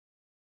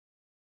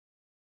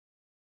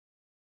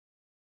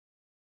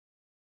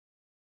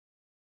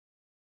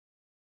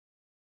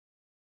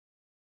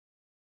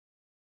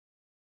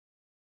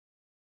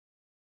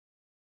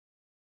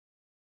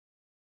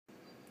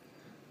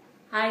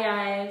Hi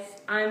guys,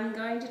 I'm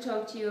going to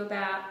talk to you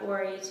about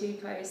Warrior Two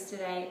pose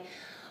today.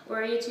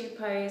 Warrior Two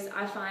pose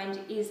I find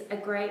is a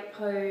great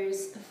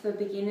pose for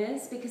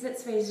beginners because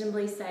it's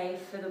reasonably safe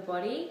for the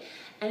body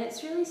and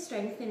it's really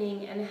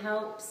strengthening and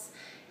helps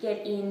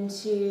get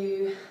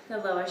into the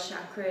lower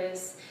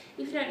chakras.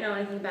 If you don't know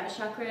anything about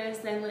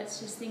chakras, then let's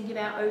just think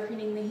about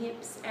opening the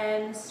hips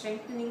and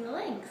strengthening the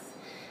legs.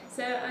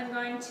 So I'm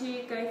going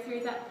to go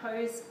through that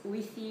pose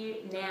with you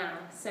now.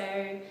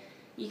 So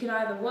you can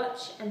either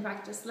watch and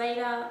practice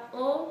later,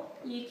 or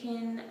you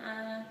can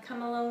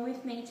come along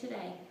with me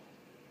today.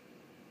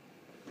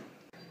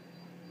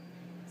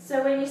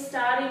 So when you're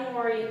starting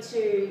Warrior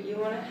Two, you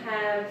want to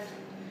have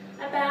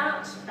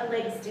about a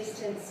leg's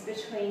distance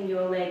between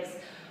your legs.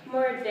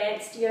 More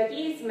advanced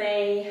yogis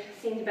may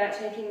think about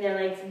taking their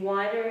legs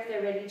wider if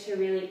they're ready to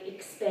really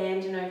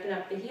expand and open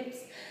up the hips,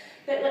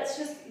 but let's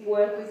just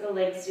work with the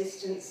leg's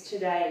distance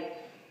today.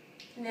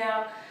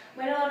 Now,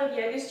 when a lot of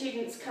yoga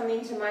students come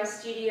into my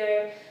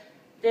studio,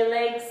 their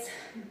legs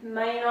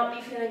may not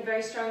be feeling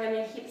very strong and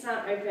their hips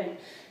aren't open.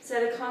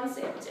 So the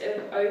concept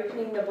of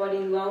opening the body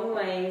long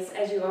ways,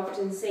 as you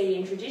often see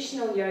in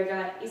traditional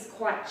yoga, is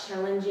quite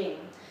challenging.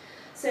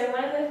 So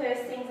one of the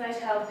first things I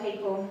tell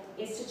people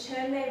is to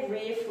turn their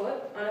rear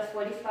foot on a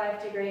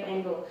 45-degree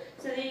angle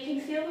so that you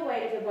can feel the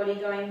weight of your body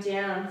going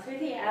down through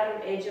the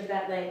outer edge of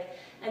that leg,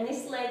 and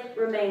this leg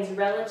remains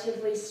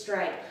relatively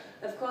straight.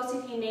 Of course,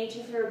 if you need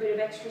to, for a bit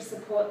of extra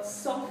support,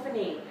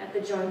 softening at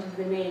the joint of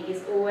the knee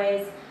is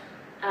always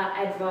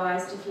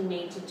advised if you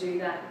need to do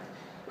that.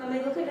 When we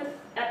look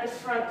at the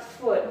front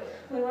foot,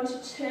 we want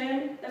to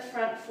turn the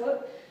front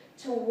foot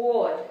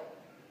toward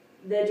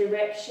the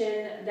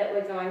direction that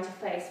we're going to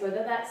face,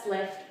 whether that's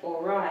left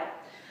or right.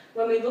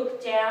 When we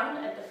look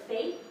down at the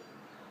feet,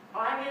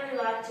 I really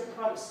like to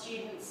prompt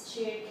students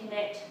to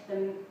connect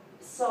the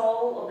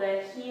sole or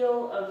the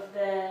heel of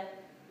the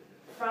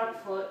front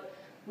foot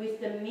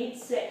with the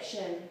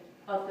midsection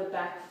of the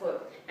back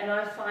foot, and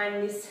I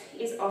find this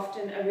is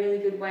often a really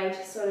good way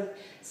to sort of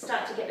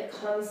start to get the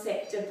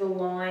concept of the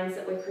lines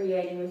that we're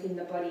creating within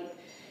the body.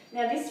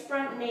 Now this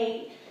front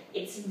knee,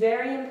 it's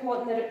very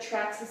important that it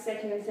tracks the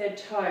second and third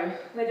toe,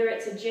 whether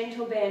it's a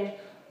gentle bend,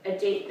 a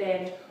deep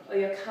bend, or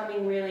you're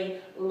coming really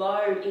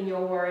low in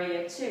your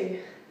Warrior Two.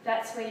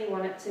 That's where you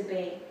want it to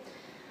be.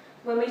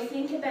 When we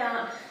think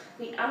about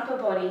the upper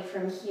body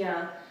from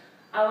here,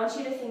 I want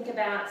you to think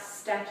about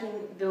stacking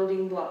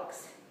building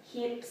blocks.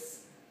 Hips,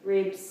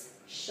 ribs,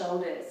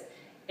 shoulders.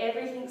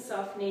 Everything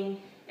softening,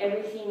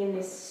 everything in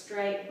this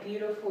straight,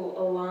 beautiful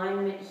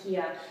alignment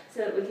here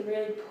so that we can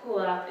really pull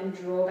up and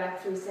draw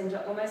back through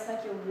center, almost like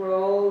you're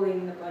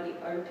rolling the body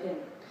open.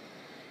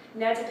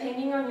 Now,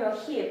 depending on your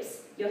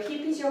hips, your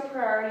hip is your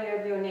priority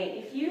over your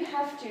knee. If you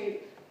have to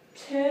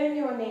turn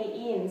your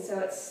knee in so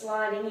it's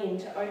sliding in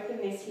to open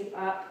this hip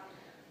up,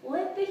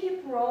 let the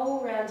hip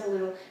roll around a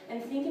little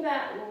and think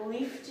about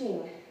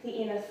lifting the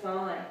inner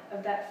thigh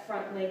of that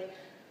front leg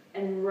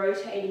and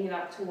rotating it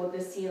up toward the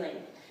ceiling.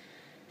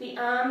 The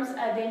arms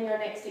are then your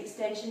next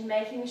extension,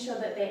 making sure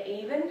that they're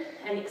even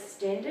and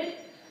extended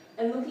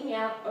and looking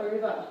out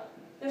over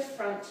the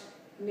front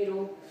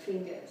middle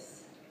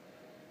fingers.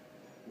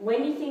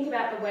 When you think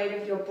about the weight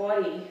of your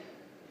body,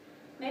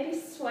 maybe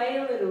sway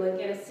a little and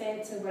get a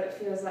sense of what it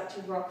feels like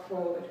to rock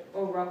forward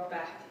or rock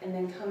back and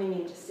then coming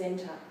into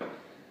center.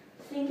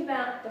 Think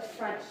about the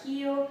front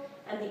heel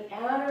and the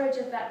outer edge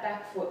of that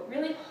back foot,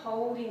 really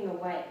holding the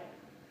weight.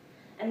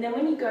 And then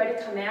when you go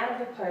to come out of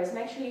the pose,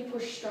 make sure you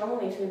push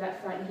strongly through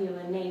that front heel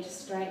and knee to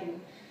straighten.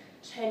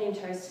 Turn your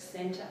toes to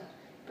center,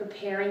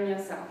 preparing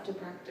yourself to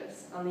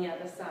practice on the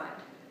other side.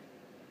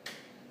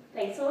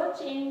 Thanks for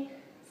watching.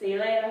 See you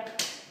later.